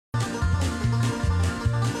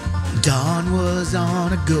Dawn was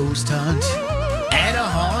on a ghost hunt at a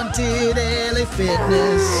haunted LA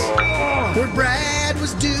Fitness where Brad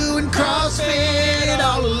was doing CrossFit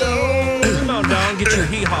all alone. Come on, Dawn, get your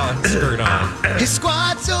hee-haw skirt on. His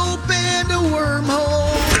squats opened a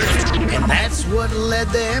wormhole, and that's what led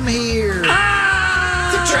them here.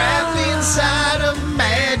 They're trapped inside a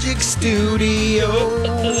magic studio.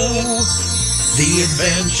 The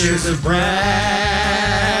Adventures of Bradley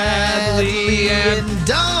and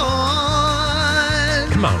Dawn.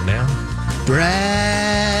 Come on now. Bradley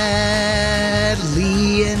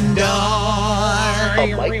and Dawn.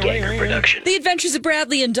 A Mike Ganger production. The Adventures of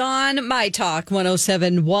Bradley and Dawn, My Talk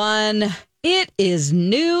 107.1. It is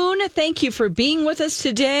noon. Thank you for being with us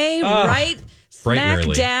today. Right smack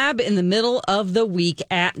dab in the middle of the week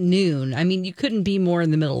at noon. I mean, you couldn't be more in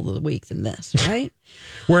the middle of the week than this, right?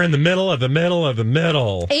 We're in the middle of the middle of the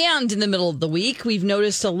middle. And in the middle of the week, we've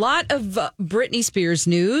noticed a lot of Britney Spears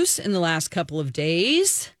news in the last couple of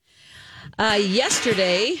days.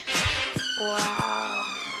 Yesterday... Wow.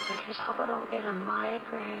 I just hope I don't get a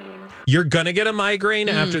migraine. You're going to get a migraine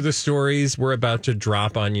after the stories we're about to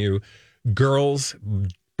drop on you. Girls,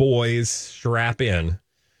 boys, strap in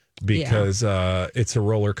because it's a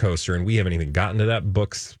roller coaster, and we haven't even gotten to that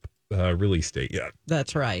book's release date yet.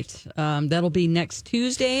 That's right. That'll be next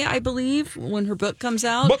Tuesday, I believe, when her book comes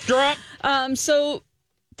out. Book drop. So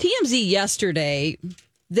TMZ yesterday,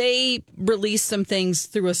 they released some things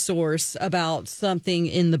through a source about something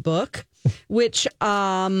in the book, which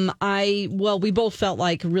we both felt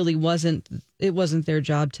like really wasn't their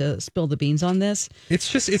job to spill the beans on this.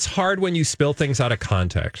 It's hard when you spill things out of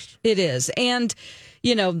context. It is. And,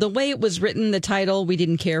 the way it was written, the title, we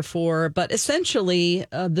didn't care for. But essentially,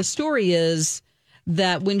 the story is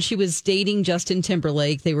that when she was dating Justin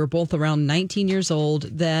Timberlake, they were both around 19 years old,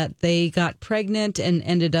 that they got pregnant and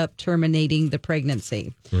ended up terminating the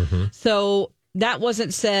pregnancy. Mm-hmm. So that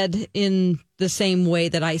wasn't said in the same way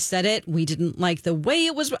that I said it. We didn't like the way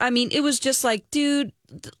it was. I mean, it was just like, dude,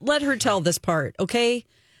 let her tell this part, okay?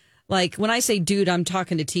 Like, when I say dude, I'm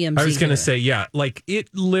talking to TMZ. I was going to say, yeah, like it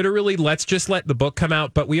literally, let's just let the book come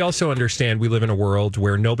out. But we also understand we live in a world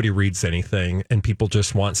where nobody reads anything and people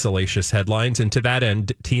just want salacious headlines. And to that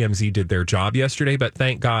end, TMZ did their job yesterday. But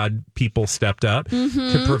thank God people stepped up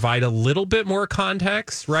to provide a little bit more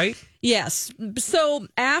context, right? Yes. So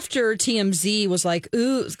after TMZ was like,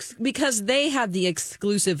 ooh, because they had the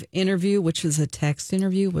exclusive interview, which was a text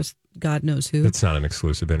interview with God knows who. It's not an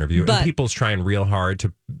exclusive interview. But, and people's trying real hard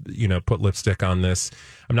to, put lipstick on this.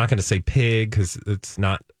 I'm not going to say pig because it's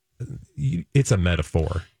not, it's a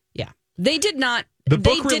metaphor. Yeah. They did not. The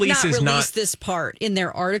book release is release this part in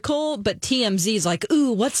their article, but TMZ is like,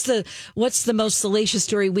 "Ooh, what's the most salacious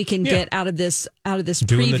story we can get out of this doing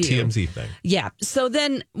preview?" The TMZ thing. Yeah. So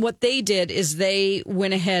then what they did is they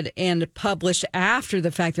went ahead and published after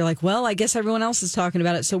the fact. They're like, "Well, I guess everyone else is talking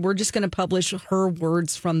about it, so we're just going to publish her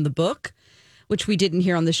words from the book," which we didn't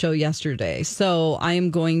hear on the show yesterday. So I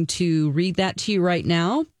am going to read that to you right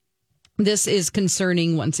now. This is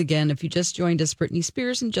concerning, once again, if you just joined us, Britney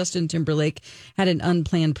Spears and Justin Timberlake had an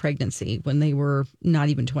unplanned pregnancy when they were not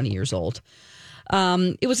even 20 years old.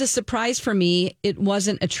 It was a surprise for me. It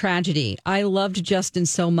wasn't a tragedy. I loved Justin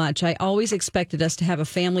so much. I always expected us to have a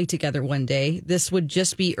family together one day. This would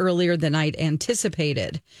just be earlier than I'd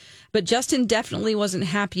anticipated. But Justin definitely wasn't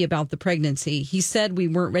happy about the pregnancy. He said we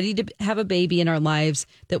weren't ready to have a baby in our lives,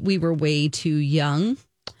 that we were way too young.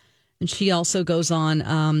 And she also goes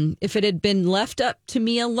on, if it had been left up to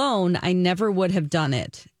me alone, I never would have done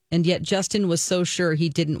it. And yet Justin was so sure he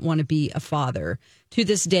didn't want to be a father. To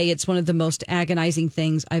this day, it's one of the most agonizing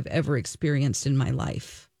things I've ever experienced in my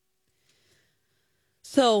life.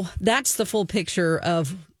 So that's the full picture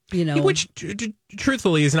of, Which,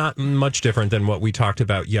 truthfully, is not much different than what we talked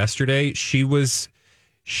about yesterday. She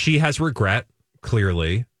has regret,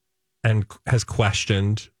 clearly, and has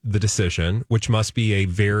questioned the decision, which must be a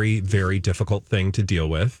very, very difficult thing to deal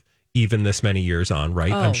with, even this many years on,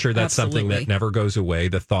 right? I'm sure that's something that never goes away.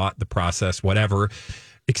 The thought, the process, whatever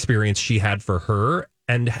experience she had for her.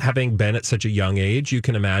 And having been at such a young age, you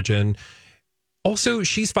can imagine. Also,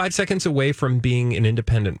 she's 5 seconds away from being an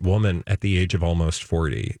independent woman at the age of almost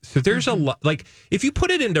 40. So there's a lot, like, if you put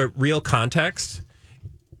it into real context,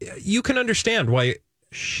 you can understand why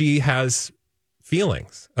she has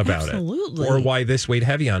feelings about it, or why this weighed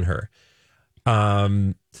heavy on her.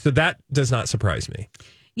 So that does not surprise me.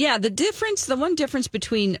 Yeah, the one difference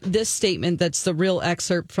between this statement that's the real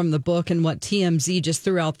excerpt from the book and what TMZ just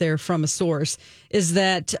threw out there from a source is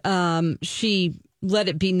that she let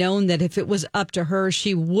it be known that if it was up to her,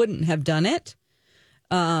 she wouldn't have done it.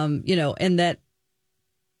 And that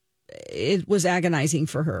it was agonizing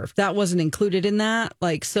for her. That wasn't included in that.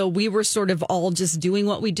 Like, so we were sort of all just doing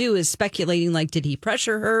what we do, is speculating, like, did he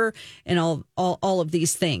pressure her, and all of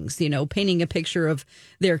these things, you know, painting a picture of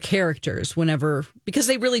their characters whenever, because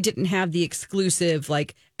they really didn't have the exclusive,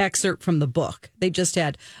 like, excerpt from the book. They just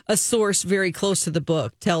had a source very close to the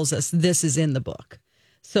book tells us this is in the book.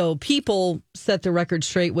 So people set the record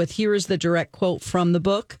straight with, here is the direct quote from the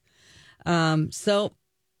book. So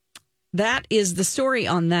that is the story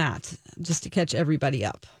on that, just to catch everybody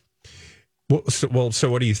up. So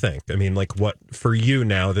what do you think? I mean, like, what for you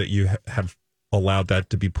now that you have allowed that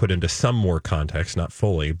to be put into some more context, not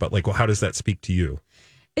fully, but like, well, how does that speak to you?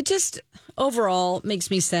 It just overall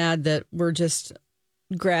makes me sad that we're just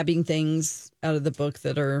grabbing things out of the book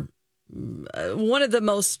that are one of the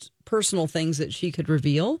most personal things that she could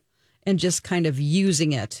reveal, and just kind of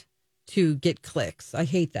using it to get clicks. I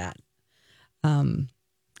hate that.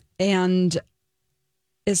 And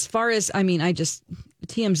as far as, I mean,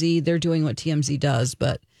 TMZ, they're doing what TMZ does,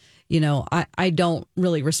 but, you know, I don't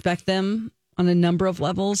really respect them on a number of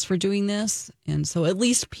levels for doing this. And so at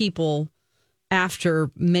least people,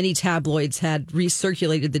 after many tabloids had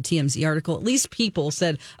recirculated the TMZ article, at least people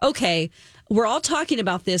said, okay, we're all talking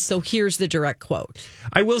about this, so here's the direct quote.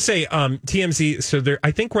 I will say, TMZ, so there,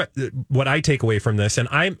 I think what I take away from this, and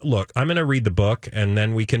I'm going to read the book, and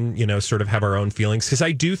then we can, you know, sort of have our own feelings, because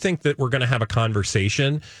I do think that we're going to have a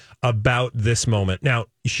conversation about this moment. Now,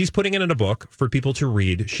 she's putting it in a book for people to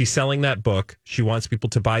read. She's selling that book. She wants people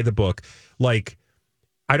to buy the book. Like,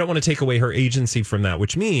 I don't want to take away her agency from that,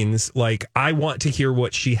 which means, like, I want to hear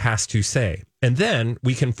what she has to say. And then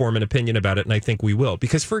we can form an opinion about it, and I think we will.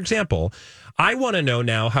 Because, for example, I want to know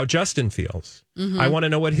now how Justin feels. Mm-hmm. I want to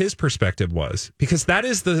know what his perspective was. Because that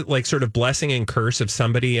is the, like, sort of blessing and curse of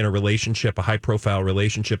somebody in a relationship, a high-profile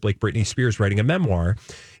relationship like Britney Spears writing a memoir,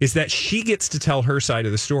 is that she gets to tell her side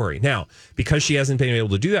of the story. Now, because she hasn't been able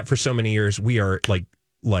to do that for so many years, we are,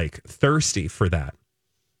 like thirsty for that.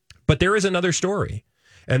 But there is another story.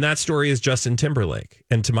 And that story is Justin Timberlake.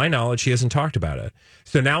 And to my knowledge, he hasn't talked about it.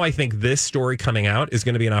 So now I think this story coming out is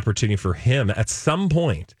going to be an opportunity for him at some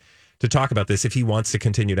point to talk about this if he wants to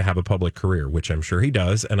continue to have a public career, which I'm sure he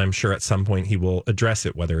does. And I'm sure at some point he will address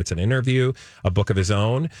it, whether it's an interview, a book of his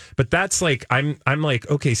own. But that's like, I'm like,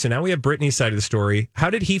 okay, so now we have Britney's side of the story.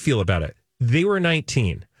 How did he feel about it? They were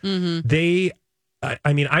 19. Mm-hmm.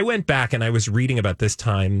 I mean, I went back and I was reading about this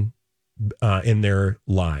time in their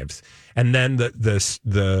lives, and then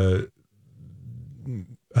the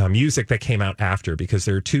music that came out after, because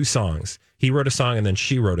there are two songs. He wrote a song and then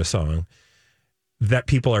she wrote a song that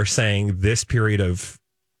people are saying this period of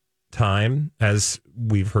time, as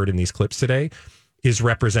we've heard in these clips today, is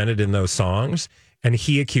represented in those songs. And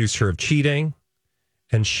he accused her of cheating,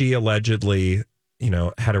 and she allegedly, you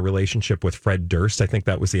know, had a relationship with Fred Durst. I think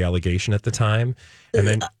that was the allegation at the time. And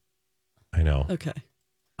then I know. Okay.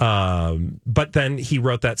 But then he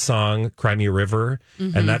wrote that song, Cry Me a River,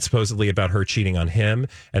 and that's supposedly about her cheating on him.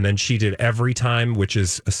 And then she did Every Time, which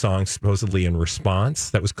is a song supposedly in response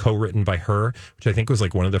that was co-written by her, which I think was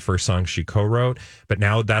like one of the first songs she co-wrote. But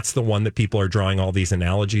now that's the one that people are drawing all these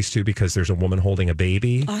analogies to, because there's a woman holding a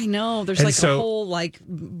baby. I know. There's a whole like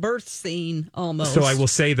birth scene almost. So I will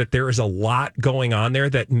say that there is a lot going on there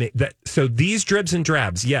so these dribs and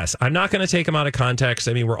drabs, yes, I'm not going to take them out of context.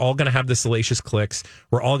 I mean, we're all going to have the salacious clicks.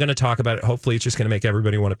 We're all going to talk about it. Hopefully it's just going to make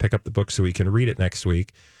everybody want to pick up the book so we can read it next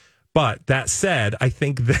week. But that said, I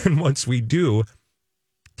think then once we do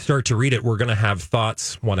start to read it, we're going to have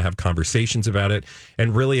thoughts, want to have conversations about it,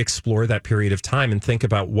 and really explore that period of time and think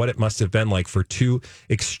about what it must have been like for two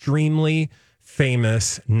extremely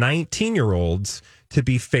famous 19-year-olds to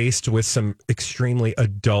be faced with some extremely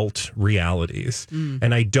adult realities.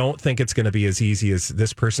 And I don't think it's going to be as easy as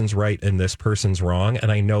this person's right and this person's wrong. And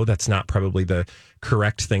I know that's not probably the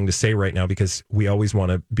correct thing to say right now, because we always want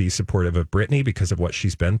to be supportive of Britney because of what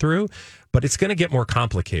she's been through. But it's going to get more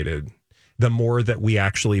complicated the more that we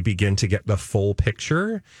actually begin to get the full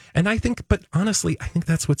picture. And I think, but honestly, I think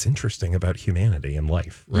that's what's interesting about humanity and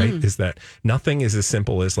life, right? Is that nothing is as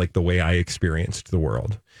simple as like the way I experienced the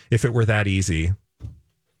world. If it were that easy,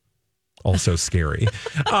 also scary.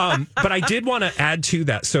 But I did want to add to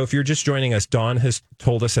that. So if you're just joining us, Dawn has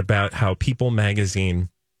told us about how People magazine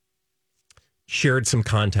shared some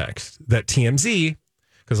context that TMZ,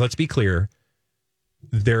 because let's be clear,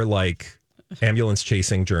 they're like ambulance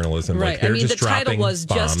chasing journalism. Right. Like they're just the title was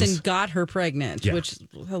bombs. Justin got her pregnant, which,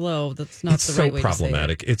 that's not it's the so right way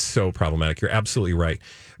problematic. to say it. It's so problematic. You're absolutely right.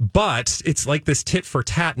 But it's like this tit for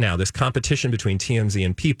tat now, this competition between TMZ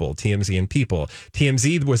and People.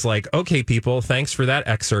 TMZ was like, okay, People, thanks for that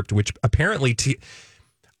excerpt, which apparently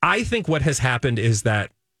I think what has happened is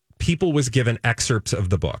that People was given excerpts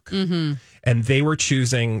of the book, and they were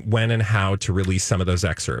choosing when and how to release some of those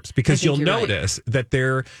excerpts, because you'll notice that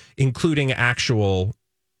they're including actual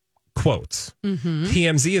quotes.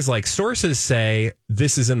 TMZ is like, sources say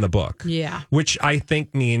this is in the book. Yeah. Which I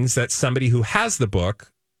think means that somebody who has the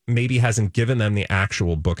book maybe hasn't given them the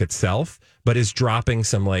actual book itself, but is dropping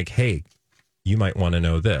some like, hey, you might want to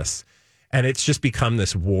know this. And it's just become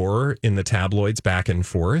this war in the tabloids back and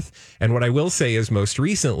forth. And what I will say is most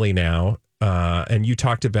recently now, and you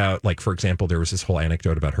talked about, like, for example, there was this whole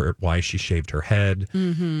anecdote about her, why she shaved her head.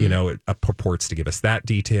 You know, it purports to give us that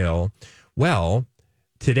detail. Well,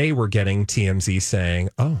 today we're getting TMZ saying,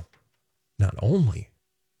 oh, not only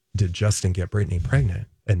did Justin get Britney pregnant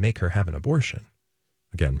and make her have an abortion.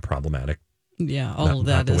 Again, problematic. Yeah, all of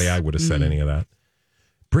that not the way I would have said any of that.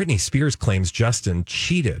 Britney Spears claims Justin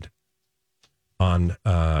cheated on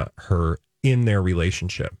her in their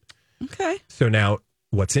relationship. Okay. So now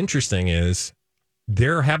what's interesting is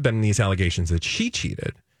there have been these allegations that she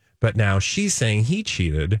cheated, but now she's saying he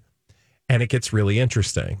cheated, and it gets really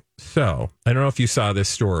interesting. So I don't know if you saw this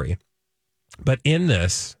story, but in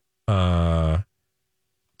this TMZ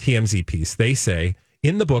piece, they say,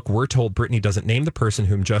 in the book, we're told Britney doesn't name the person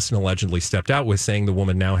whom Justin allegedly stepped out with, saying the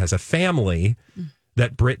woman now has a family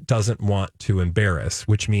that Britt doesn't want to embarrass,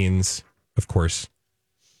 which means, of course,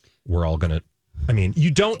 we're all going to, I mean, you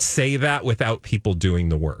don't say that without people doing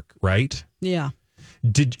the work, right? Yeah.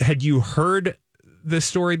 Had you heard this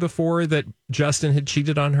story before that Justin had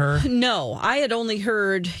cheated on her? No, I had only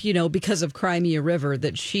heard, you know, because of Cry Me a River,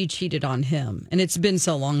 that she cheated on him. And it's been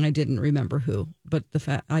so long, I didn't remember who. But the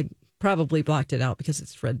fact, I probably blocked it out because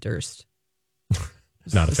it's Fred Durst.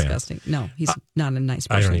 Not a disgusting. fan. No, he's not a nice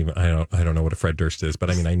person. I don't know what a Fred Durst is, but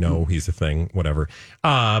I mean, I know he's a thing, whatever.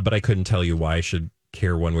 But I couldn't tell you why I should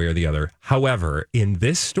care one way or the other. However, in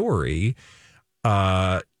this story,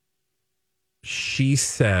 she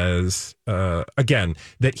says, again,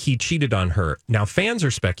 that he cheated on her. Now, fans are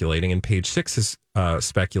speculating, and Page Six has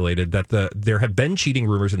speculated that there have been cheating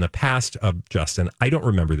rumors in the past of Justin. I don't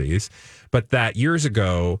remember these, but that years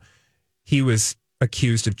ago, he was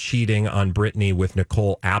accused of cheating on Britney with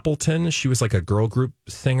Nicole Appleton. She was like a girl group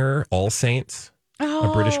singer, All Saints,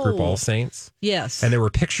 a British group, All Saints. Yes. And there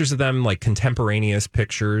were pictures of them, like contemporaneous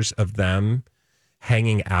pictures of them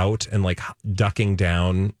hanging out and like ducking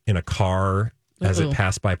down in a car as it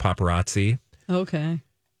passed by paparazzi. Okay.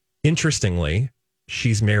 Interestingly,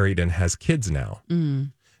 she's married and has kids now.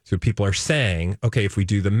 So people are saying, okay, if we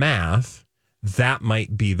do the math, that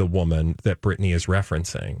might be the woman that Britney is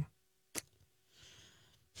referencing.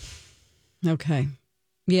 Okay.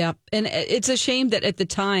 Yeah. And it's a shame that at the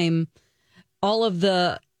time, all of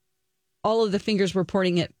the fingers were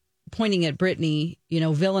pointing at Britney, you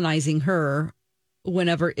know, villainizing her.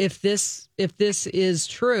 Whenever, if this is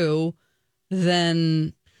true,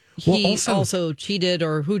 then he also cheated,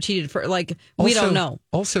 or who cheated for, like, we don't know.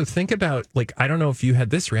 Also, think about, like, I don't know if you had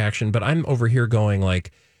this reaction, but I'm over here going, like,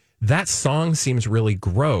 that song seems really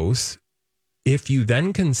gross. If you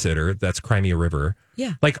then consider that's Cry Me a River.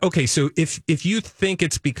 Yeah. Like, okay, so if you think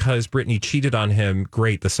it's because Britney cheated on him,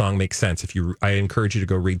 great, the song makes sense. I encourage you to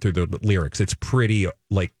go read through the lyrics. It's pretty,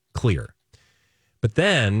 like, clear. But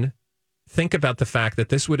then think about the fact that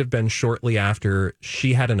this would have been shortly after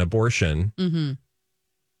she had an abortion,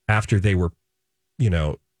 after they were, you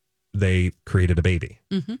know, they created a baby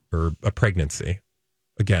or a pregnancy.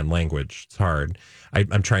 Again, language, it's hard.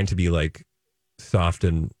 I'm trying to be like soft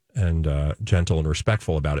and gentle and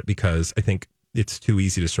respectful about it, because I think it's too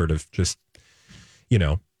easy to sort of just, you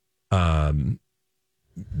know,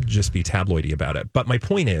 just be tabloidy about it. But my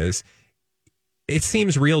point is, it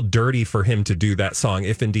seems real dirty for him to do that song,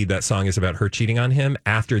 if indeed that song is about her cheating on him,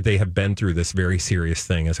 after they have been through this very serious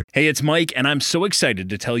thing. Hey, it's Mike, and I'm so excited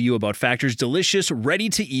to tell you about Factor's delicious,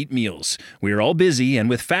 ready-to-eat meals. We are all busy, and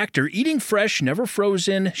with Factor, eating fresh, never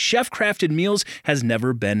frozen, chef-crafted meals has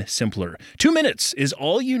never been simpler. 2 minutes is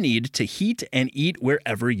all you need to heat and eat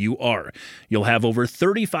wherever you are. You'll have over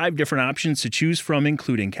 35 different options to choose from,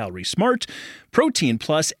 including Calorie Smart, Protein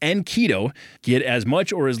Plus, and Keto. Get as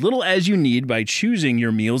much or as little as you need by choosing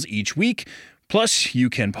your meals each week. Plus, you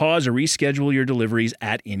can pause or reschedule your deliveries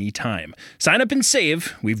at any time. Sign up and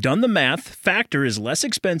save. We've done the math. Factor is less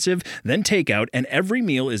expensive than takeout, and every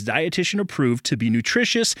meal is dietitian approved to be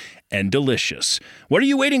nutritious and delicious. What are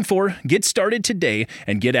you waiting for? Get started today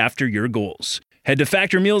and get after your goals. Head to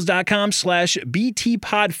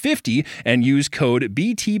factormeals.com/BTPod50 and use code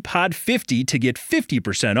BTPod50 to get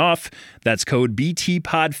 50% off. That's code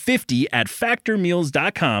BTPod50 at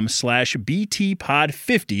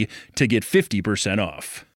factormeals.com/BTPod50 to get 50%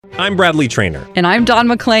 off. I'm Bradley Trainer. And I'm Dawn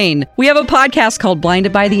McClain. We have a podcast called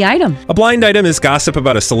Blinded by the Item. A blind item is gossip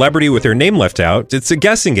about a celebrity with their name left out. It's a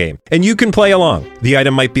guessing game, and you can play along. The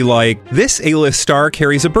item might be like, this A-list star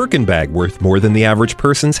carries a Birkin bag worth more than the average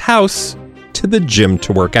person's house to the gym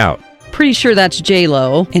to work out. Pretty sure that's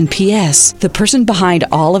J-Lo. And P.S. the person behind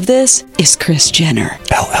all of this is Kris Jenner,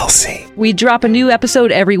 LLC. We drop a new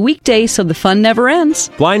episode every weekday so the fun never ends.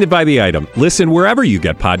 Blinded by the Item. Listen wherever you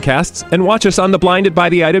get podcasts and watch us on the Blinded by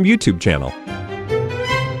the Item YouTube channel.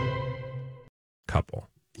 Couple.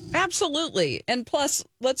 Absolutely. And plus,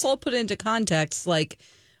 let's all put into context, like,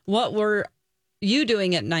 what were you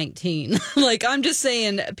doing at 19? Like, I'm just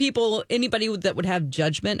saying, anybody that would have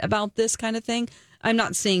judgment about this kind of thing, I'm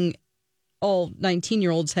not saying all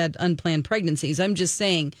 19-year-olds had unplanned pregnancies. I'm just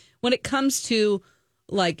saying, when it comes to,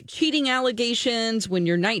 like, cheating allegations, when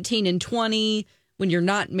you're 19 and 20, when you're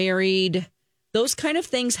not married, those kind of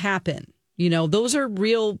things happen. You know, those are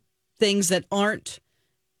real things that aren't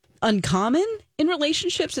uncommon in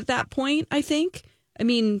relationships at that point, I think. I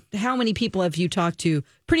mean, how many people have you talked to?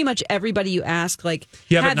 Pretty much everybody you ask, like,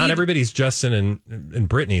 yeah, but not everybody's Justin and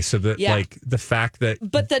Britney. So that, like, the fact that,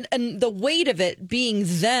 but then, and the weight of it being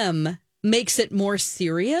them makes it more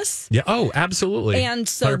serious. Yeah. Oh, absolutely. And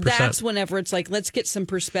so 100%. That's whenever it's like, let's get some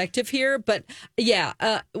perspective here. But yeah,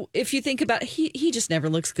 if you think about it, he just never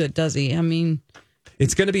looks good, does he? I mean,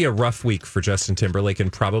 it's going to be a rough week for Justin Timberlake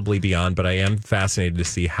and probably beyond, but I am fascinated to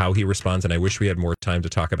see how he responds. And I wish we had more time to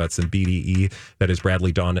talk about some BDE, that is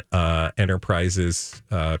Bradley Dawn Enterprises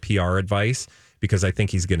PR advice, because I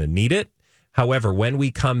think he's going to need it. However, when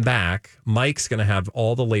we come back, Mike's going to have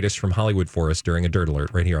all the latest from Hollywood for us during a Dirt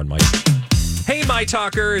Alert right here on Mike. Hey, My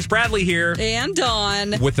Talkers, Bradley here. And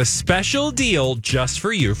Dawn. With a special deal just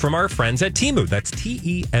for you from our friends at Temu. That's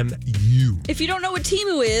T-E-M-U. If you don't know what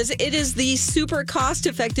Temu is, it is the super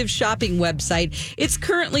cost-effective shopping website. It's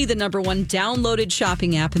currently the #1 downloaded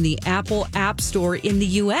shopping app in the Apple App Store in the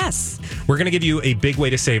U.S. We're going to give you a big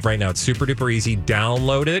way to save right now. It's super duper easy.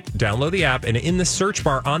 Download it. Download the app. And in the search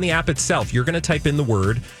bar on the app itself, you're going to type in the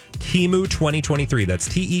word Temu 2023. That's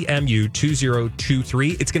T-E-M-U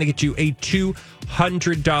 2023. It's going to get you a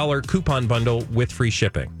 $200 coupon bundle with free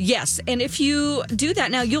shipping. Yes. And if you do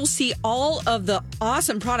that now, you'll see all of the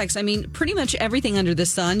awesome products. I mean, pretty much everything under the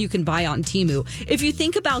sun you can buy on Temu. If you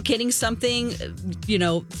think about getting something, you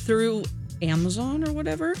know, through Amazon or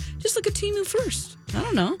whatever, just look at Temu first. I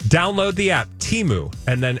don't know. Download the app, Temu,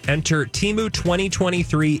 and then enter Temu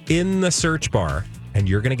 2023 in the search bar, and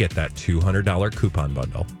you're going to get that $200 coupon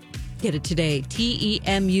bundle. Get it today.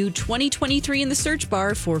 Temu 2023 in the search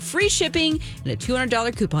bar for free shipping and a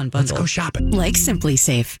 $200 coupon bundle. Let's go shopping. Like Simply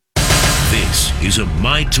Safe. This is a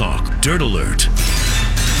My Talk Dirt Alert.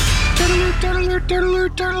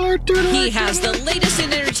 He has the latest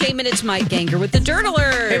in entertainment. It's Mike Ganger with the Dirt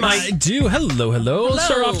Alert. Hey, Mike. I do. Hello. Let's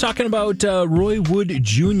start off talking about Roy Wood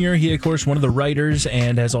Jr. He, of course, one of the writers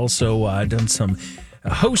and has also done some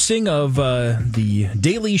hosting of the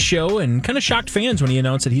Daily Show, and kind of shocked fans when he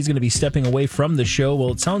announced that he's going to be stepping away from the show. Well,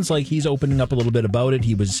 it sounds like he's opening up a little bit about it.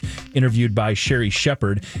 He was interviewed by Sherry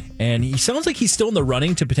Shepherd, and he sounds like he's still in the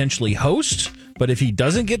running to potentially host. But if he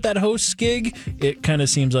doesn't get that host gig, it kind of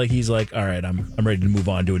seems like he's like, all right, I'm ready to move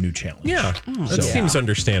on to a new challenge. Yeah, that seems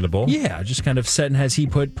understandable. Yeah, just kind of setting, as he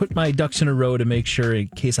put my ducks in a row to make sure in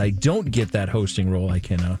case I don't get that hosting role, I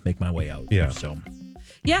can make my way out. Yeah. So.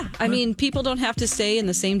 Yeah, I mean, people don't have to stay in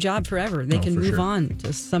the same job forever. They can move on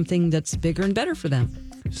to something that's bigger and better for them.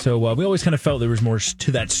 So we always kind of felt there was more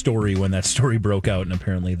to that story when that story broke out, and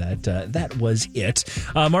apparently that was it.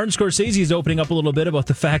 Martin Scorsese is opening up a little bit about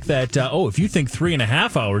the fact that, if you think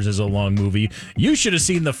 3.5 hours is a long movie, you should have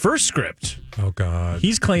seen the first script. Oh, God.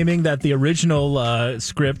 He's claiming that the original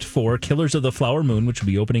script for Killers of the Flower Moon, which will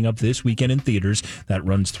be opening up this weekend in theaters, that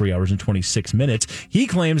runs 3 hours and 26 minutes. He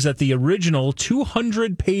claims that the original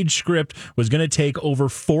 200-page script was going to take over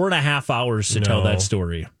 4.5 hours to tell that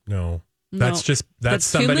story. No. No, That's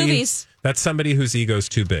somebody. 2 movies. That's somebody whose ego's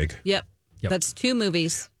too big. Yep. That's 2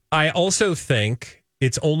 movies. I also think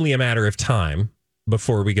it's only a matter of time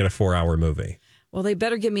before we get a 4-hour movie. Well, they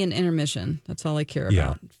better give me an intermission. That's all I care about.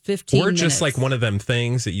 Yeah. 15 or minutes. just like one of them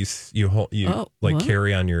things that you what?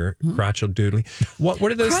 carry on your crotch-a-doodly. What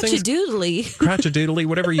are those things? Crotch-a-doodly. Crotch-a-doodly,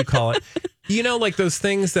 whatever you call it. You know, like those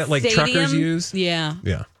things that like Stadium? truckers use? Yeah.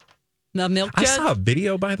 Yeah. The milk I jug. saw a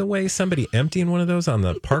video, by the way, somebody emptying one of those on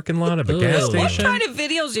the parking lot of a gas What station. kind of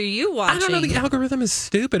videos are you watching? I don't know. The algorithm is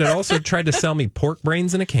stupid. It also tried to sell me pork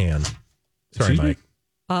brains in a can. Sorry, Mike.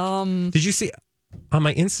 Did you see on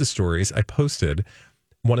my Insta stories? I posted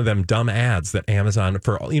one of them dumb ads that Amazon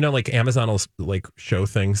like Amazon will like show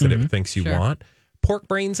things that it thinks you want. Pork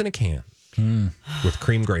brains in a can. with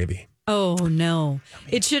cream gravy. Oh, no.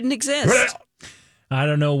 It shouldn't exist. I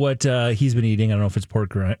don't know what he's been eating. I don't know if it's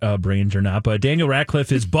pork brains or not, but Daniel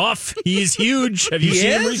Radcliffe is buff. He's huge. Have you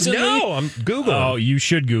seen him recently? No, I'm Googling. Oh, you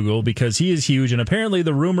should Google because he is huge. And apparently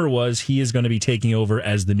the rumor was he is going to be taking over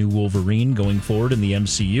as the new Wolverine going forward in the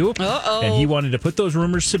MCU. Uh-oh. And he wanted to put those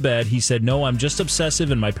rumors to bed. He said, no, I'm just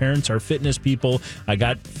obsessive and my parents are fitness people. I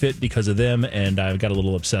got fit because of them and I got a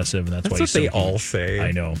little obsessive. And that's why what he's so they huge. all say.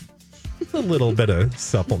 I know. A little bit of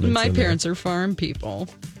supplements. My in parents are farm people,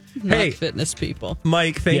 not fitness people.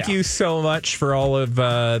 Mike, thank you so much for all of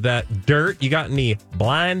that dirt. You got any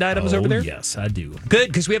blind items over there? Yes, I do. Good,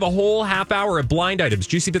 because we have a whole half hour of blind items.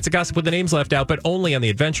 Juicy bits of gossip with the names left out, but only on the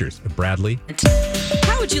adventures of Bradley.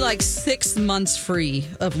 How would you like 6 months free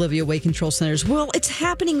of Livea Weight Control Centers? Well, it's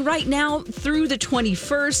happening right now through the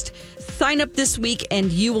 21st. Sign up this week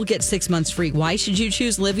and you will get 6 months free. Why should you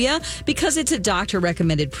choose Livea? Because it's a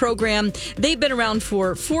doctor-recommended program. They've been around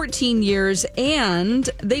for 14 years and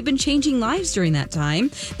they've been changing lives during that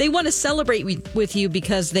time. They want to celebrate with you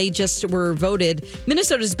because they just were voted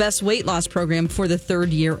Minnesota's best weight loss program for the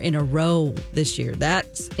 3rd year in a row this year.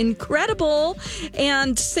 That's incredible.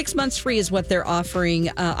 And 6 months free is what they're offering.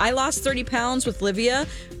 I lost 30 pounds with Livea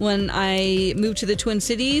when I moved to the Twin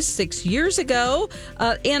Cities 6 years ago.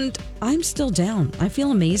 And I'm still down. I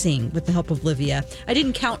feel amazing with the help of Livea. I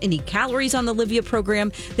didn't count any calories on the Livea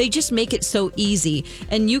program. They just make it so easy.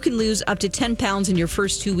 And you can lose up to 10 pounds in your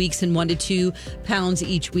first 2 weeks and 1 to 2 pounds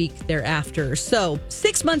each week thereafter. So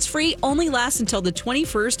 6 months free only lasts until the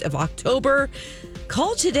 21st of October.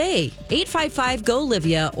 Call today,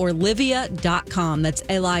 855-GO-LIVEA or livea.com. That's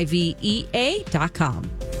LIVEA.com.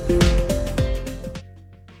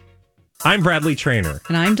 I'm Bradley Trainer.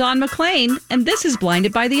 And I'm Dawn McClain, and this is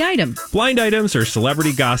Blinded by the Item. Blind items are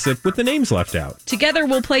celebrity gossip with the names left out. Together,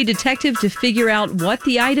 we'll play detective to figure out what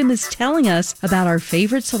the item is telling us about our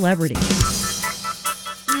favorite celebrity.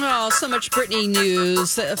 Oh, so much Britney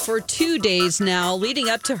news for 2 days now, leading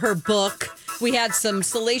up to her book. We had some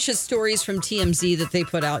salacious stories from TMZ that they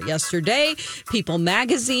put out yesterday. People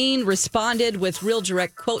Magazine responded with real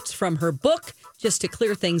direct quotes from her book just to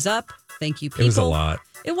clear things up. Thank you, people. It was a lot.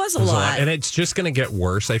 It was a lot. And it's just going to get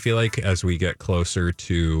worse, I feel like, as we get closer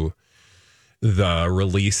to the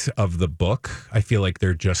release of the book. I feel like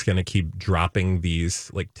they're just going to keep dropping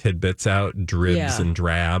these like tidbits out, dribs and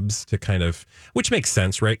drabs to kind of, which makes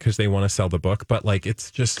sense, right? Because they want to sell the book. But like,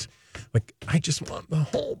 it's just like, I just want the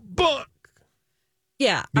whole book.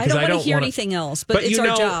 Yeah, Because I don't want to hear anything else, but it's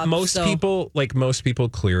our job. Most people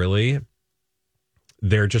clearly,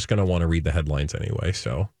 they're just going to want to read the headlines anyway.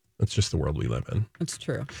 So it's just the world we live in. It's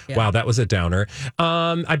true. Yeah. Wow, that was a downer.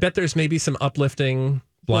 I bet there's maybe some uplifting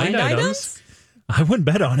blind items. I wouldn't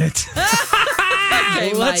bet on it.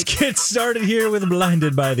 Okay, Let's Mike. get started here with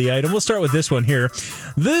Blinded by the Item. We'll start with this one here.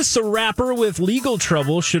 This rapper with legal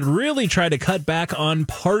trouble should really try to cut back on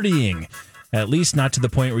partying. At least not to the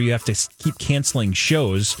point where you have to keep canceling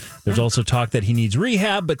shows. There's also talk that he needs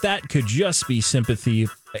rehab, but that could just be a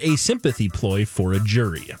sympathy ploy for a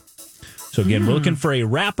jury. So again, we're looking for a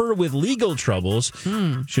rapper with legal troubles.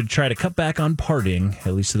 Should try to cut back on partying,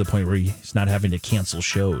 at least to the point where he's not having to cancel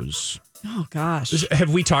shows. Oh, gosh.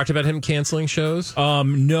 Have we talked about him canceling shows?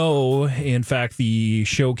 No. In fact, the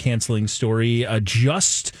show canceling story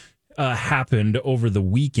just happened over the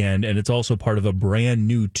weekend, and it's also part of a brand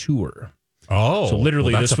new tour. Oh, so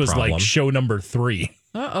literally, well, this was like show number 3.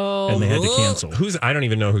 Uh-oh. And they had to cancel. I don't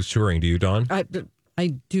even know who's touring. Do you, Dawn? I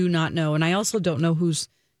do not know. And I also don't know who's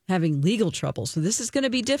having legal trouble. So this is going to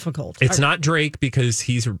be difficult. It's not Drake because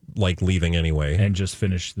he's like leaving anyway. And just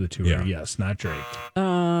finished the tour. Yeah. Yes, not Drake.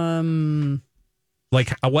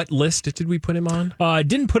 Like, what list did we put him on? I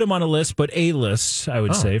didn't put him on a list, but a list, I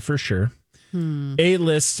would say, for sure. A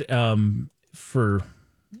list for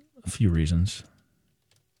a few reasons.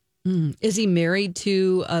 Is he married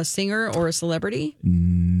to a singer or a celebrity?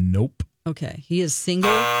 Nope. Okay. He is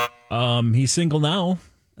single? He's single now.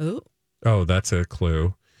 Oh, that's a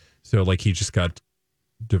clue. So, like, he just got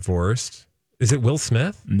divorced. Is it Will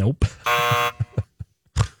Smith? Nope.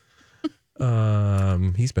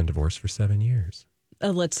 He's been divorced for 7 years.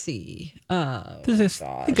 Let's see.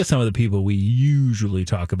 Think of some of the people we usually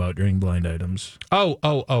talk about during blind items.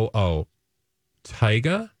 Oh.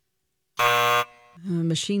 Tyga?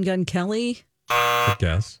 Machine Gun Kelly? I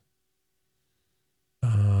guess.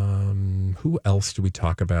 Who else do we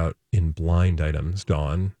talk about in blind items,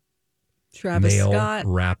 Dawn? Travis Male Scott?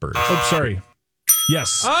 rappers. Oh, sorry.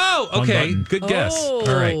 Yes. Oh, Wrong okay. button. Good guess. All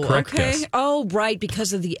right, correct guess. Oh, right,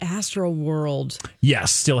 because of the Astro World.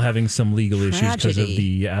 Yes, still having some legal issues because of Tragedy.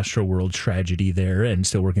 the Astro World tragedy there, and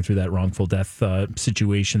still working through that wrongful death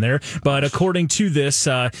situation there. But according to this,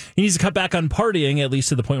 he needs to cut back on partying, at least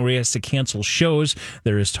to the point where he has to cancel shows.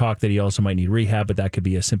 There is talk that he also might need rehab, but that could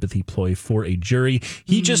be a sympathy ploy for a jury.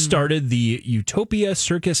 He just started the Utopia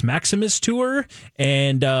Circus Maximus tour,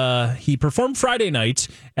 and he performed Friday night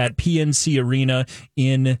at PNC Arena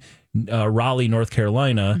in Raleigh, North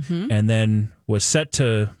Carolina, and then was set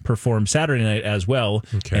to perform Saturday night as well.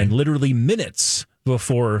 Okay. And literally minutes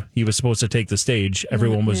before he was supposed to take the stage,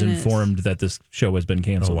 everyone was informed that this show has been Oh,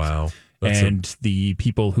 canceled. wow. And the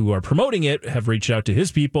people who are promoting it have reached out to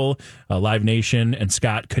his people. Live Nation and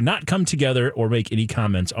Scott could not come together or make any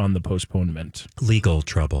comments on the postponement. Legal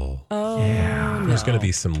trouble. Oh, Yeah. There's going to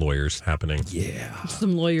be some lawyers happening. Yeah.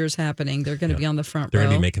 some lawyers happening. They're going to be on the front They're row.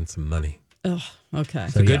 going to be making some money. Oh, okay.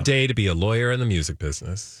 It's a good day to be a lawyer in the music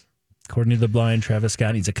business. According to the blind, Travis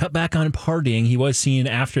Scott needs to cut back on partying. He was seen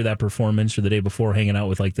after that performance or the day before hanging out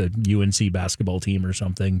with like the UNC basketball team or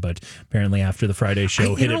something, but apparently after the Friday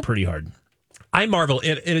show, hit it pretty hard. I marvel.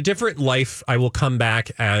 In a different life, I will come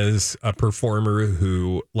back as a performer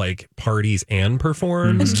who like parties and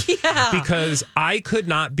performs. Yeah. Because I could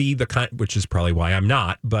not be the kind, which is probably why I'm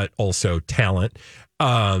not, but also talent.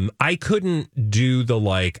 I couldn't do the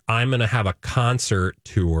like, I'm going to have a concert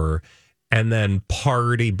tour and then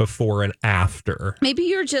party before and after. Maybe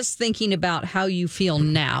you're just thinking about how you feel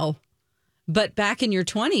now. But back in your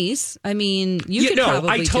 20s, I mean, you could probably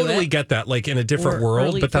I totally do it. get that, like in a different Or world.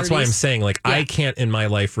 early But that's why I'm 30s. saying, like, Yeah. I can't in my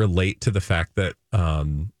life relate to the fact that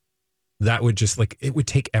that would just like it would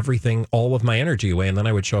take everything, all of my energy away, and then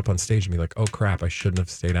I would show up on stage and be like, "Oh crap, I shouldn't have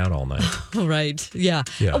stayed out all night." Right. Yeah.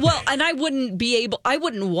 Yeah. Well, and I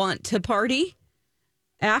wouldn't want to party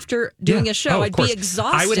after doing a show. Oh, of I'd course. be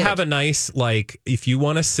exhausted. I would have a nice like if you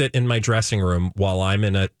want to sit in my dressing room while I'm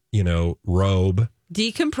in a robe,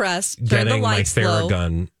 decompress, turn the getting my lights low.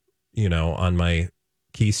 Theragun, on my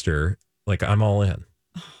keister, like I'm all in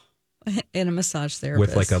And a massage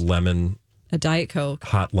therapist. with like a Diet Coke,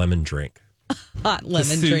 hot lemon drink. hot to lemon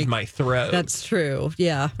soothe drink. my throat. That's true.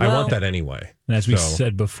 Yeah. I Well, want that anyway. And as we So-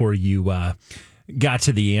 said before you got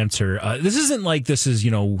to the answer, this isn't like this is,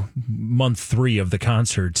 month 3 of the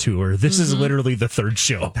concert tour. This is literally the 3rd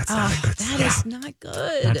show. That's not a good That is not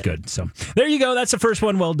good. Not good. So there you go. That's the first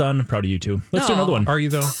one. Well done. Proud of you two. Let's do another one. Are you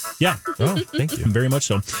though? Yeah. Oh, thank you. Very much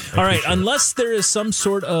so. All right. Unless there is some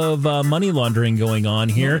sort of money laundering going on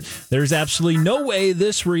here, there's absolutely no way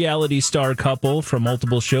this reality star couple from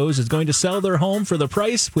multiple shows is going to sell their home for the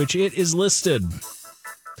price which it is listed.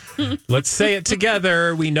 Let's say it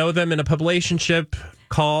together. We know them in a publicationship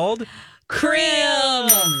called Crim.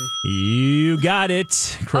 You got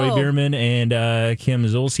it. Croy Oh. Bierman and Kim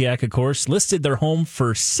Zolciak, of course, listed their home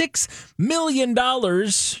for $6 million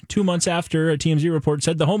 2 months after a TMZ report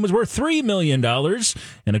said the home was worth $3 million.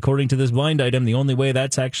 And according to this blind item, the only way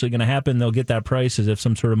that's actually going to happen, they'll get that price, is if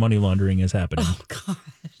some sort of money laundering is happening. Oh, God.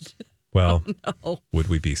 Well, No. would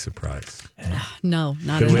we be surprised? No,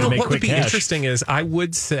 not Good at way to all. make What would quick be cash. interesting is I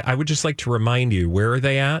would just like to remind you, where are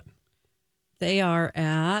they at? They are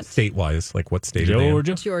at State-wise, like what state are they in?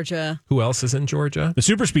 Georgia. Georgia. Who else is in Georgia? The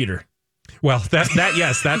super speeder. Well,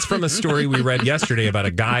 yes, that's from a story we read yesterday about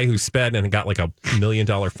a guy who sped and got like $1 million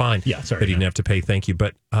fine. Yeah, sorry. That he didn't have to pay. Thank you.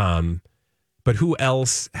 But who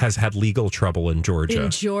else has had legal trouble in Georgia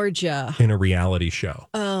In Georgia. in a reality show?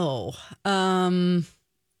 Oh.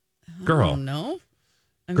 Girl. Oh, no.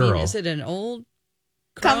 I Girl. mean, is it an old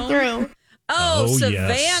Come crone? through. Oh, Oh,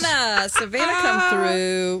 Savannah. yes. Savannah come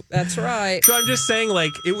through. That's right. So I'm just saying,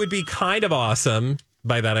 like, it would be kind of awesome.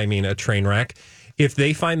 By that, I mean a train wreck. If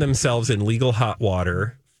they find themselves in legal hot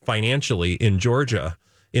water financially in Georgia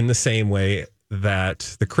in the same way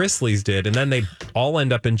that the Chrisleys did, and then they all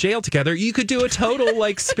end up in jail together, you could do a total,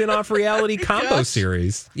 like, spin-off reality combo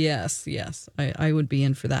series. Yes. I would be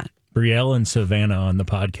in for that. Brielle and Savannah on the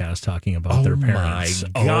podcast talking about their parents.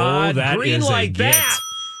 my God. that Green is light a get. that.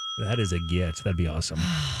 That is a get. That'd be awesome.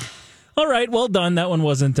 All right, well done. That one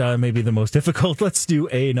wasn't maybe the most difficult. Let's do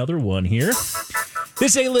another one here.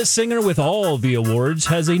 This A-list singer with all the awards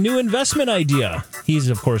has a new investment idea. He's,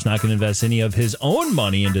 of course, not going to invest any of his own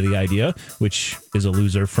money into the idea, which is a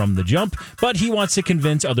loser from the jump, but he wants to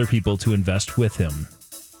convince other people to invest with him.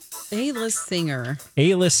 A-list singer.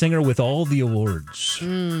 A-list singer with all the awards.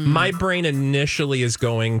 My brain initially is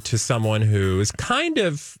going to someone who is kind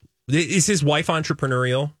of... Is his wife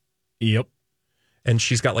entrepreneurial? Yep. And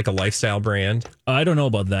she's got, like, a lifestyle brand? I don't know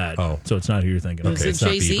about that. Oh. So it's not who you're thinking of. Is Okay, it it's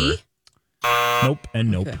not Jay-Z? Bieber. Nope and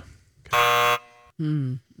nope.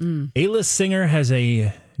 Okay. A-list singer has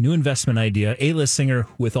a new investment idea. A-list singer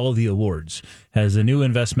with all the awards has a new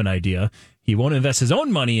investment idea. He won't invest his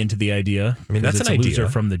own money into the idea. I mean, that's it's an a loser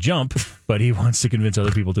idea. from the jump, but he wants to convince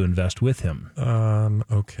other people to invest with him.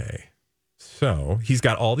 Okay. So he's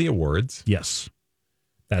got all the awards. Yes.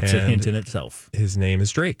 That's a And hint in itself. His name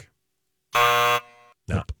is Drake.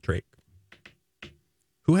 No, Drake.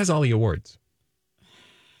 Who has all the awards?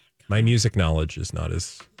 My music knowledge is not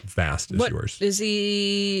as vast as What yours. is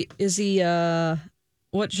he?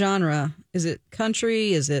 What genre? Is it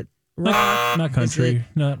country? Is it rock? Not country,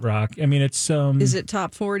 not rock. I mean, it's... Is it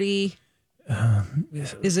top 40?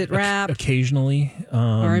 Is it rap? Occasionally.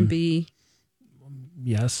 R&B?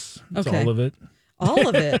 Yes. It's Okay. all of it. All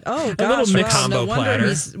of it. Oh, gosh. little mix wow, combo no wonder platter.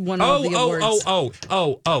 he's won all the awards.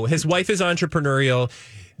 Oh. His wife is entrepreneurial.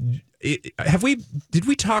 Did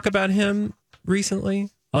we talk about him recently?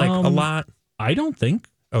 Like a lot? I don't think.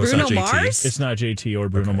 Oh, it's Bruno not JT. Mars? It's not JT or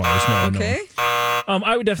Bruno Mars. No, Okay. no.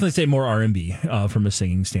 I would definitely say more R&B from a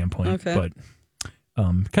singing standpoint. Okay. But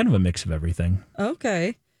kind of a mix of everything.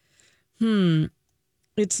 Okay.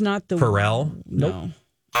 It's not the Pharrell? No.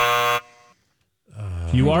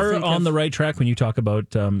 You are think on of- the right track when you talk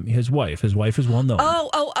about his wife. His wife is well known.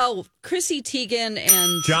 Oh. Chrissy Teigen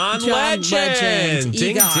and John Legend.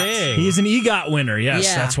 Ding, EGOT. ding. He's an EGOT winner. Yes,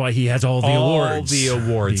 Yeah. that's why he has all the All awards. the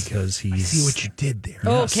awards. Because he's... I see what you did there.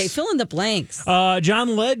 Oh, okay, fill in the blanks.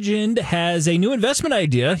 John Legend has a new investment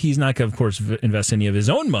idea. He's not going to, of course, invest any of his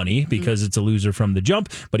own money because it's a loser from the jump,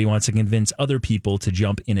 but he wants to convince other people to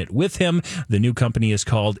jump in it with him. The new company is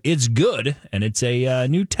called It's Good, and it's a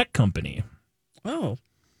new tech company. Oh.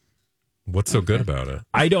 What's so good about it?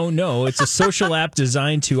 I don't know. It's a social app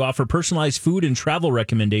designed to offer personalized food and travel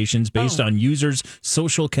recommendations based on users'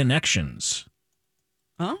 social connections.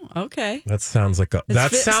 Oh, okay. That sounds like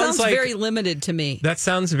Sounds very limited to me. That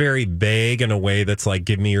sounds very vague in a way that's like,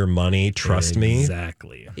 give me your money, trust me.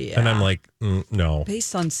 Exactly. Yeah. And I'm like, no.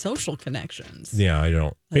 Based on social connections. Yeah, I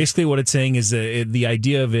don't. Basically, what it's saying is the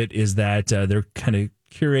idea of it is that they're kind of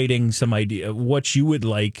curating some idea of what you would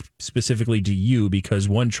like specifically to you, because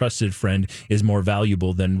one trusted friend is more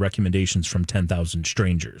valuable than recommendations from 10,000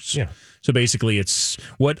 strangers. Yeah. So basically, it's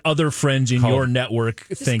what other friends in your network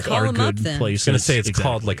think call are them up good then. places. I was going to say it's Exactly.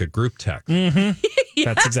 called like a group text.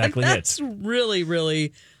 That's exactly That's it. really,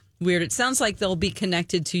 really weird. It sounds like they'll be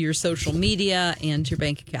connected to your social media and your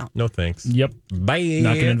bank account. No thanks. Yep. Bye.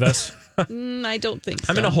 Not going to invest. I don't think so.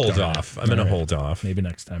 I'm going to hold off. I'm going to hold off. Maybe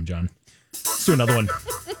next time, John. Let's do another one.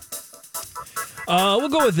 We'll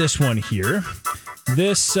go with this one here.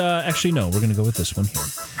 This, actually, no, we're going to go with this one here.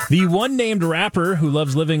 The one named rapper who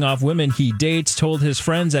loves living off women he dates told his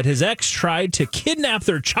friends that his ex tried to kidnap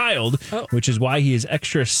their child, which is why he is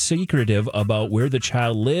extra secretive about where the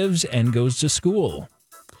child lives and goes to school.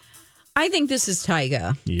 I think this is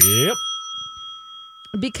Tyga. Yep.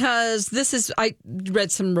 Because I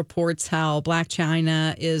read some reports how Black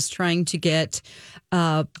China is trying to get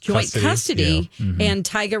joint custody, and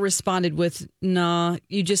Tyga responded with, "Nah,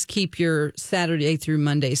 you just keep your Saturday through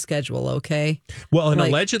Monday schedule, okay?" Well, and Like-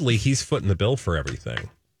 allegedly he's footing the bill for everything.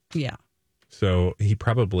 Yeah, So he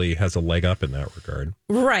probably has a leg up in that regard.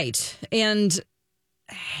 right. And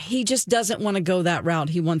he just doesn't want to go that route.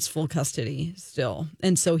 He wants full custody still,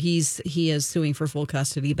 and so he is suing for full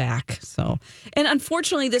custody back. So, and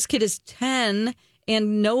unfortunately, this kid is 10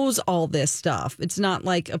 and knows all this stuff. It's not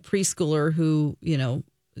like a preschooler who, it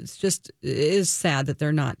is sad that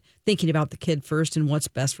they're not thinking about the kid first and what's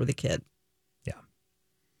best for the kid.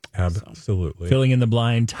 Absolutely. Filling in the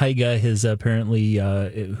blind, Tyga, his apparently,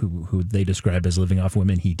 who they describe as living off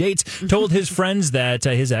women he dates, told his friends that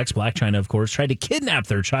his ex, Black China, of course, tried to kidnap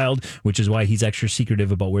their child, which is why he's extra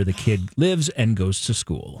secretive about where the kid lives and goes to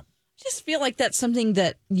school. I just feel like that's something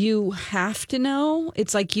that you have to know.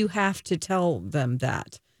 It's like you have to tell them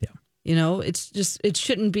that. Yeah. It's just, it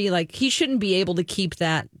shouldn't be like, he shouldn't be able to keep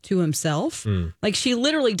that to himself. Like, she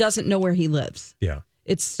literally doesn't know where he lives. Yeah.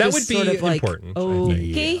 It's That just would be sort of like, important, I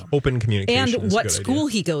think. okay. Open communication. And is a what good school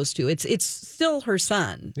idea. he goes to. It's still her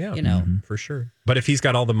son. Yeah. For sure. But if he's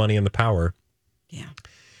got all the money and the power, Yeah.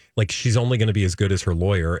 like, she's only going to be as good as her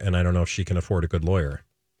lawyer, and I don't know if she can afford a good lawyer.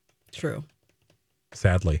 True.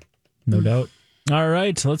 Sadly. No doubt. All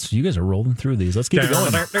right, you guys are rolling through these. Let's keep it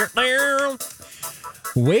going.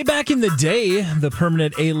 Way back in the day, the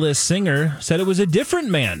permanent A-list singer said it was a different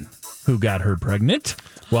man who got her pregnant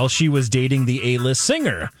while she was dating the A-list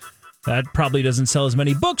singer. That probably doesn't sell as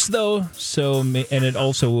many books, though, and it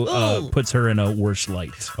also puts her in a worse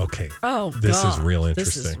light. Okay. Oh, This is God. real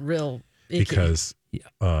This is interesting. real icky. Because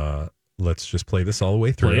let's just play this all the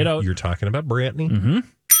way through. Play it out. You're talking about Britney. Mm-hmm.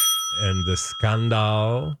 and the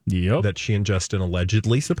scandal Yep. that she and Justin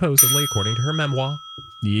allegedly, supposedly, according to her memoir,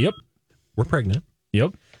 Yep. were pregnant.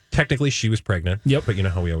 Yep. Technically, she was pregnant. Yep. But you know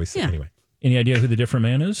how we always say anyway. Any idea who the different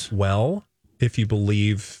man is? Well, if you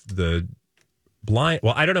believe the blind,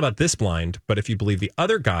 well, I don't know about this blind, but if you believe the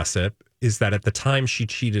other gossip, is that at the time she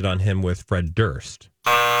cheated on him with Fred Durst.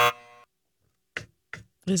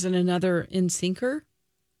 Is it another NSYNCer?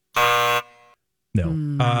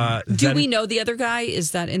 No. Do we know the other guy?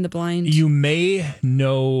 Is that in the blind? You may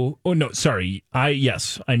know. Oh no, sorry.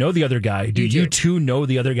 Yes, I know the other guy. Do you two know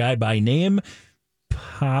the other guy by name?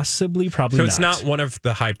 Possibly, probably. So it's not one of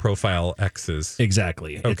the high-profile exes.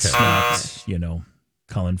 Exactly. Okay. It's not,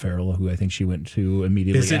 Colin Farrell, who I think she went to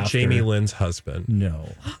immediately Is it after. Jamie Lynn's husband? No.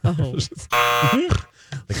 Oh.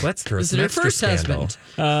 Like, let's throw Is some it her extra first scandal.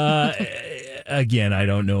 husband? Again, I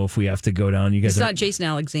don't know if we have to go down. You guys, It's not Jason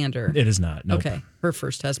Alexander. It is not. No. Okay, her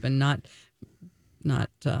first husband, not from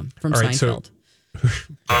All right, so- Seinfeld.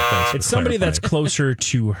 It's somebody that's closer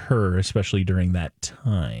to her, especially during that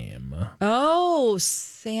time. Oh,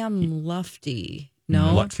 Sam Lufty.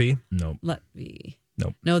 No, Lutfi? No. Lutfi.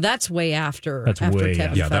 Nope. No, that's way after. That's after way Kevin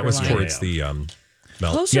after. Yeah, that was Federline. towards the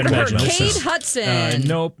Mel. Closer You to gotta her. imagine this Kate is- Hudson.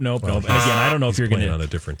 Nope. And again, I don't know if He's you're playing going on to. a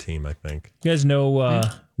different team, I think. You guys know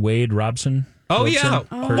Wade Robson? Oh, Robson?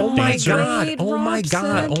 yeah. Her Oh, my dancer? God. Wade Oh, my God.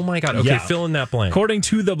 Robson. Oh, my God. Okay, Yeah. fill in that blank. According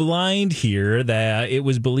to the blind here, that it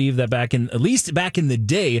was believed that at least back in the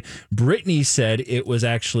day, Britney said it was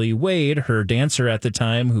actually Wade, her dancer at the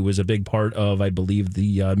time, who was a big part of, I believe,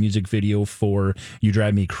 the music video for "You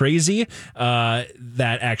Drive Me Crazy,"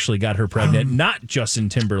 that actually got her pregnant. Not Justin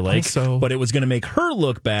Timberlake, Also- but it was going to make her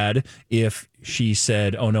look bad if she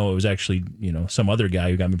said, "Oh no, it was actually some other guy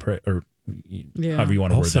who got me pregnant," or however you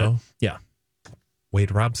want to word Also- that. Yeah,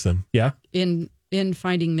 Wade Robson. yeah. in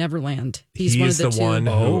Finding Neverland. He's He's one of the the two. one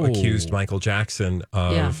who Oh. accused Michael Jackson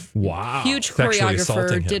of. Yeah. Wow. Huge Sexually assaulting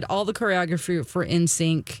choreographer. him. Did all the choreography for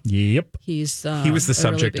NSYNC. Yep. He's He was the a really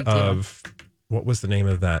subject big deal. of. What was the name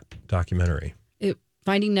of that documentary?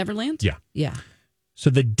 Finding Neverland. Yeah. Yeah. So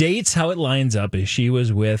the dates, how it lines up, is she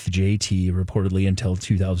was with JT reportedly until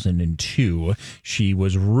 2002. She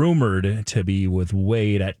was rumored to be with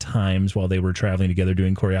Wade at times while they were traveling together,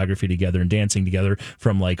 doing choreography together and dancing together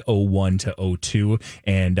from like 01 to 02.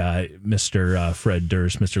 And Mr. Fred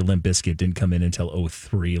Durst, Mr. Limp Bizkit didn't come in until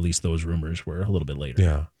 03. At least those rumors were a little bit later.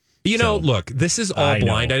 Yeah. You know, look, this is all I know.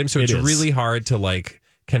 blind items, so It it's is. really hard to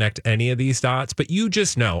connect any of these dots, but you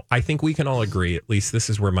just know. I think we can all agree, at least this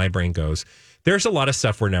is where my brain goes. There's a lot of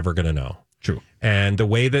stuff we're never going to know. True. And the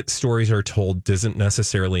way that stories are told doesn't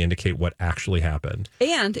necessarily indicate what actually happened.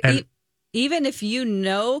 And even if you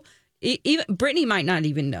know, even Britney might not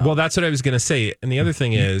even know. Well, that's what I was going to say. And the other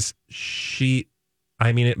thing is, it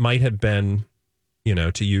might have been,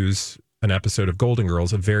 to use an episode of Golden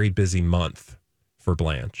Girls, a very busy month for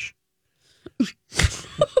Blanche.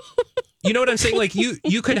 You know what I'm saying? Like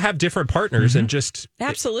you could have different partners and just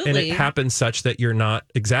Absolutely. and it happens such that you're not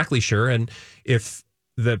exactly sure. And if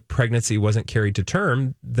the pregnancy wasn't carried to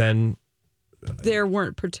term, then there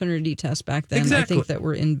weren't paternity tests back then. Exactly. I think that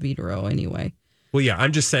were in vitro anyway. well, yeah,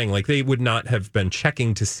 I'm just saying they would not have been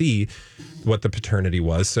checking to see what the paternity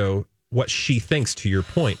was. So what she thinks, to your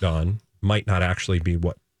point, Dawn, might not actually be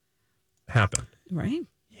what happened. Right.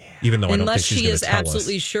 Even though Unless I don't think she's she going is to tell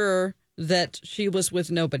absolutely us. sure that she was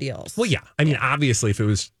with nobody else. Well, yeah. Obviously, if it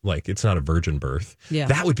was it's not a virgin birth, Yeah.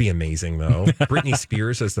 that would be amazing, though. Britney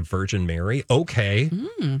Spears as the Virgin Mary. Okay.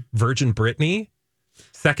 Virgin Britney.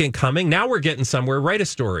 Second coming. Now we're getting somewhere. Write a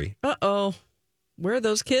story. Uh-oh. Where are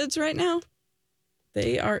those kids right now?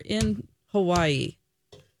 They are in Hawaii.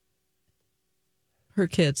 Her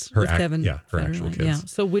kids. Her with ac- Kevin. yeah, her actual Federline. kids. Yeah.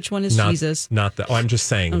 So which one is Not, Jesus? Not the. Oh, I'm just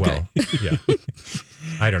saying. Okay. Well, yeah.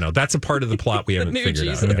 I don't know. That's a part of the plot we haven't new figured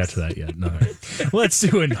Jesus. out. Haven't got to that yet. No. All right. Let's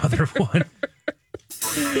do another one.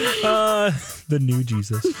 The new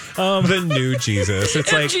Jesus. The new Jesus.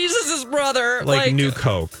 It's And like Jesus' brother. like new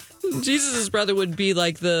Coke. Jesus' brother would be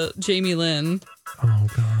like the Jamie Lynn. Oh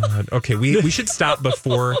God. Okay, we should stop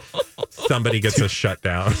before somebody gets us shut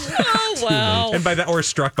down. Oh, wow. And by that, or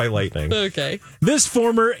struck by lightning. Okay. This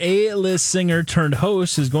former A-list singer turned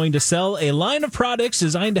host is going to sell a line of products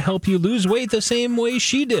designed to help you lose weight the same way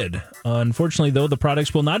she did. Unfortunately, though, the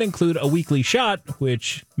products will not include a weekly shot,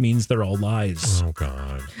 which means they're all lies. Oh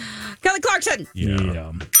God. Kelly Clarkson.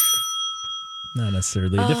 Yeah. Not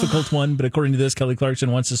necessarily a difficult one, but according to this, Kelly Clarkson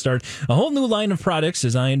wants to start a whole new line of products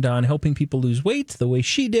designed on helping people lose weight the way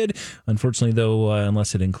she did. Unfortunately, though,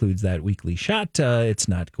 unless it includes that weekly shot, it's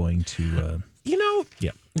not going to.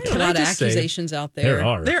 Yeah. There's a lot of accusations out there. There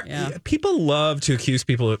are. Yeah. People love to accuse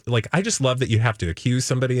people of, I just love that you have to accuse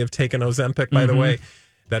somebody of taking Ozempic, by the way.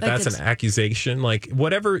 that's an accusation. Like,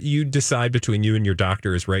 whatever you decide between you and your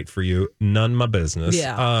doctor is right for you. None of my business.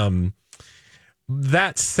 Yeah.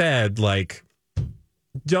 That said, like,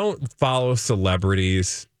 don't follow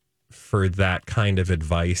celebrities for that kind of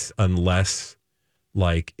advice unless,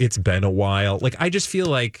 like, it's been a while. Like, I just feel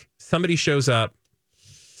like somebody shows up,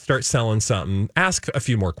 start selling something, ask a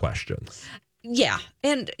few more questions. Yeah.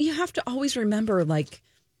 And you have to always remember, like,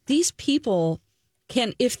 these people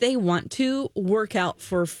can, if they want to, work out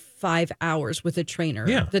for 5 hours with a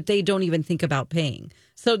trainer that they don't even think about paying.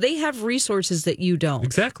 So they have resources that you don't.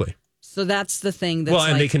 Exactly. So that's the thing. That's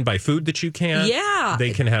and they can buy food that you can't. Yeah.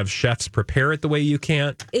 They can have chefs prepare it the way you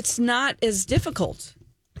can't. It's not as difficult.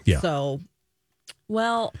 Yeah. So,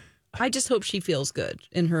 well, I just hope she feels good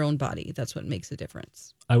in her own body. That's what makes a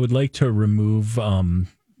difference. I would like to remove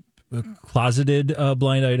closeted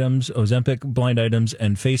blind items, Ozempic blind items,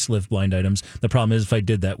 and facelift blind items. The problem is, if I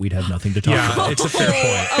did that, we'd have nothing to talk about. It's a fair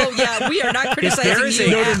point. Oh, yeah. We are not criticizing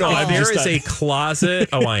you. If there is a closet,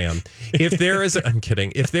 I am. If there is, I'm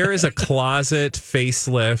kidding. If there is a closet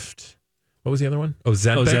facelift, what was the other one?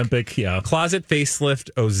 Ozempic, yeah. Closet facelift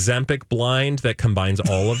Ozempic blind that combines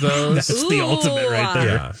all of those. That's the ultimate right there.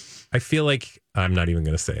 Yeah. I feel like I'm not even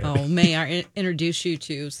going to say it. Oh, may I introduce you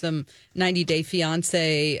to some 90 Day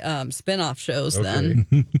Fiance spinoff shows then?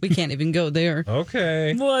 We can't even go there.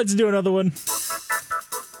 Okay. Let's do another one.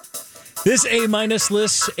 This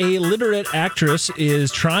A-list illiterate actress is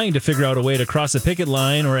trying to figure out a way to cross the picket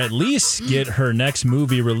line or at least get her next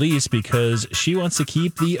movie released because she wants to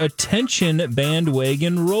keep the attention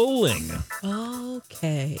bandwagon rolling.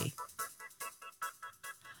 Okay.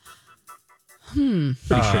 Pretty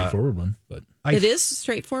straightforward one, but It is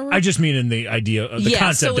straightforward. I just mean in the idea of the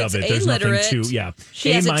concept so of it. it's There's nothing illiterate. to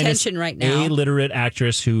She has attention right now. Illiterate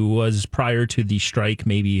actress who was prior to the strike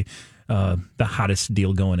maybe the hottest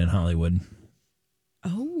deal going in Hollywood.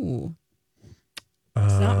 Oh.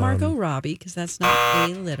 It's not Margot Robbie because that's not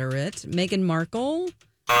illiterate. Meghan Markle.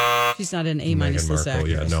 She's not an A-list actress.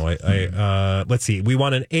 Yeah, no. I let's see. We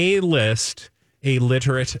want an A-list,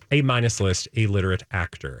 illiterate, A-list, illiterate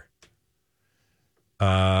actor.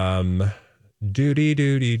 Doody.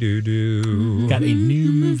 Got a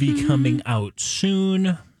new movie coming out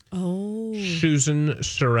soon. Oh. Susan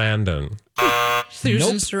Sarandon.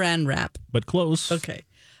 Susan Saran wrap. But close. Okay.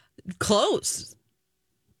 Close.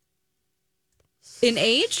 In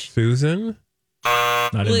age? Susan?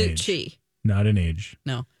 Not in age. Lucci. Not in age.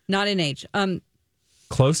 No, not in age.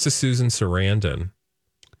 Close to Susan Sarandon.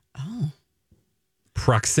 Oh.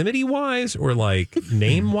 Proximity-wise or like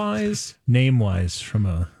name-wise? Name-wise from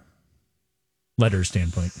a letter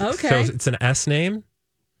standpoint. Okay. So it's an S name?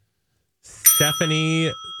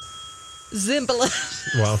 Stephanie...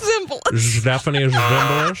 Zimbalist. Well, Zimbalist. Stephanie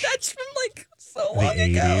Zimbalist. That's from like so The long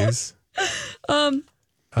ago. 80s.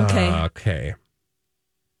 Okay. Okay.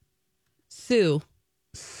 Sue.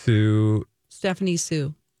 Stephanie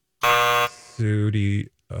Sue. Sudi.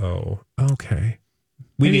 Oh, okay.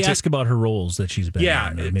 We need to ask about her roles that she's been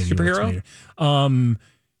in. Maybe superhero?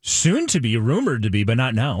 Soon to be, rumored to be, but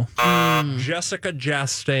not now. Jessica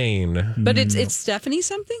Chastain. But it's Stephanie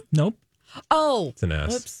something? Nope. Oh. It's an S.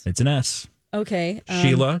 Whoops. It's an S. Okay.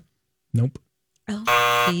 Sheila. Nope. Oh,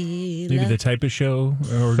 Sheila. Maybe the type of show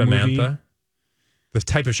or Samantha. movie. The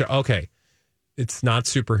type of show. Okay. It's not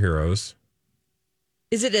superheroes.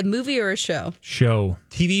 Is it a movie or a show? Show.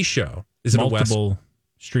 TV show. Is it multiple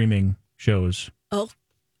streaming shows? Oh.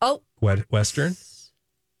 Western?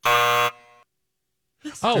 Oh,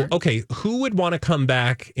 okay. Who would want to come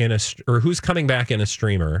back or who's coming back in a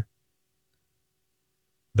streamer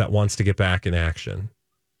that wants to get back in action?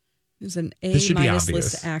 Who's an This should be A-list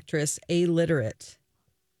obvious. actress, illiterate.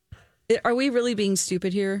 Are we really being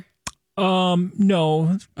stupid here?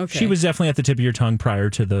 No. Okay. She was definitely at the tip of your tongue prior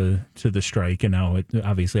to the strike, and now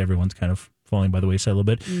obviously everyone's kind of falling by the wayside a little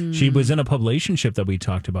bit. She was in a publicationship that we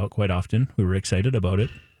talked about quite often. We were excited about it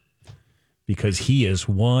because he is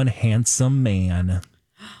one handsome man.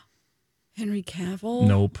 Henry Cavill?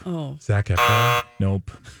 Nope. Oh. Zac Efron? Nope.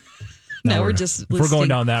 Now we're just if we're listing going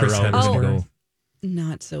down that Chris route. We're gonna Hemsworth. go.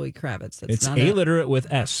 Not Zoe Kravitz. That's It's not illiterate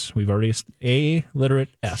with S. We've already illiterate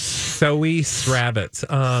S. Zoe Kravitz.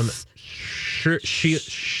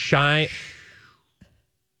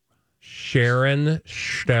 Sharon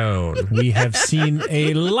Stone. We have seen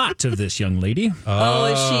a lot of this young lady. Oh,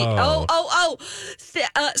 is she? Oh.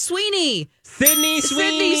 Sweeney. Sydney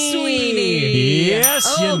Sweeney. Yes.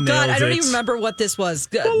 Oh, you God. nailed I don't it. even remember what this was.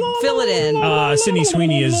 Fill it in. Sydney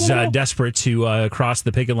Sweeney is desperate to cross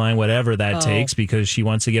the picket line, whatever that takes, because she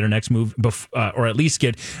wants to get her next movie, or at least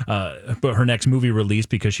get her next movie released,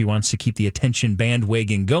 because she wants to keep the attention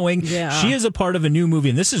bandwagon going. Yeah. She is a part of a new movie,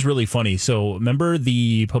 and this is really funny. So remember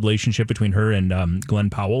the publicationship between her and Glenn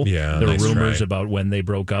Powell? Yeah, there were nice rumors try. about when they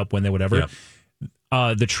broke up, when they whatever.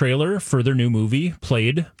 Yeah. The trailer for their new movie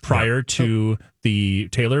played prior to the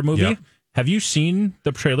Taylor movie. Yeah. Have you seen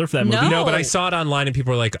the trailer for that movie? No, but I saw it online and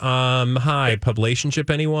people were like, hi, publicationship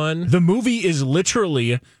anyone? The movie is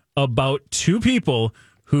literally about two people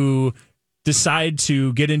who decide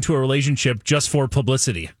to get into a relationship just for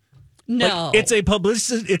publicity. No. Like, it's a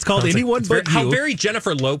publicity. It's called Sounds like- Anyone it's But very, You. How very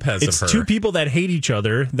Jennifer Lopez It's of her. two people that hate each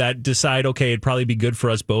other that decide, okay, it'd probably be good for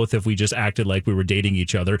us both if we just acted like we were dating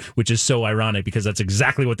each other, which is so ironic because that's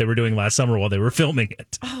exactly what they were doing last summer while they were filming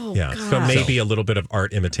it. Oh, Yeah, God. so maybe a little bit of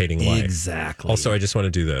art imitating life. Exactly. Also, I just want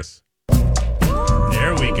to do this.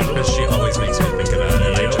 There we go. Because she always makes me think of that,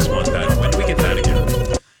 and I just want that. When do we get that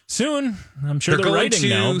again? Soon. I'm sure They're they're going writing to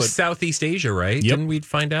now. But Southeast Asia, right? Yep. Didn't we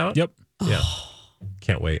find out? Yep. Yeah.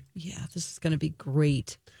 Can't wait. Yeah, this is going to be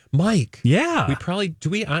great. Mike. Yeah. We probably, do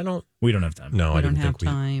we? I don't. We don't have time. No, We I don't didn't have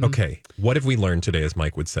think time. we. Okay. What have we learned today, as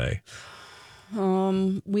Mike would say?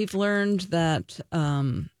 We've learned that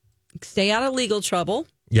stay out of legal trouble.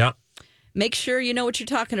 Yeah. Make sure you know what you're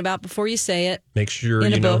talking about before you say it. Make sure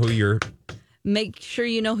In a you know book. who you're Make sure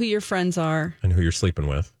you know who your friends are. and who you're sleeping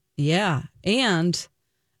with. Yeah. And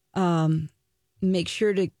make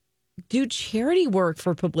sure to do charity work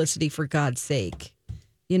for publicity, for God's sake.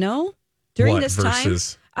 You know? During What this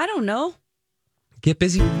versus- time. I don't know. Get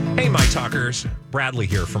busy. Hey, my talkers. Bradley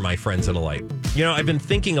here for my friends at Alight. You know, I've been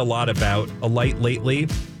thinking a lot about Alight lately.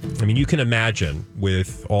 I mean, you can imagine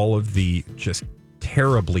with all of the just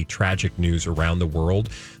terribly tragic news around the world,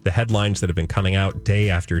 the headlines that have been coming out day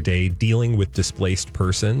after day dealing with displaced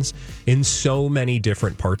persons in so many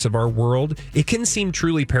different parts of our world, it can seem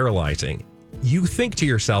truly paralyzing. You think to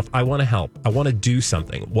yourself, I want to help. I want to do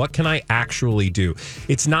something. What can I actually do?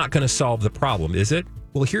 It's not going to solve the problem, is it?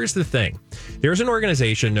 Well, here's the thing. There's an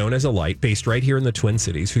organization known as Alight, based right here in the Twin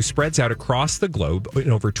Cities, who spreads out across the globe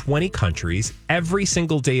in over 20 countries every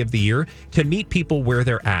single day of the year to meet people where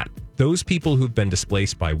they're at. Those people who've been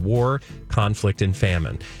displaced by war, conflict, and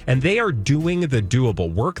famine. And they are doing the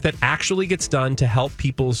doable work that actually gets done to help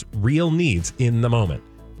people's real needs in the moment.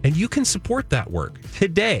 And you can support that work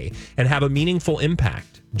today and have a meaningful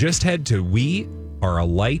impact. Just head to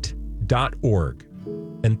wearealight.org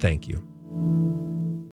and thank you.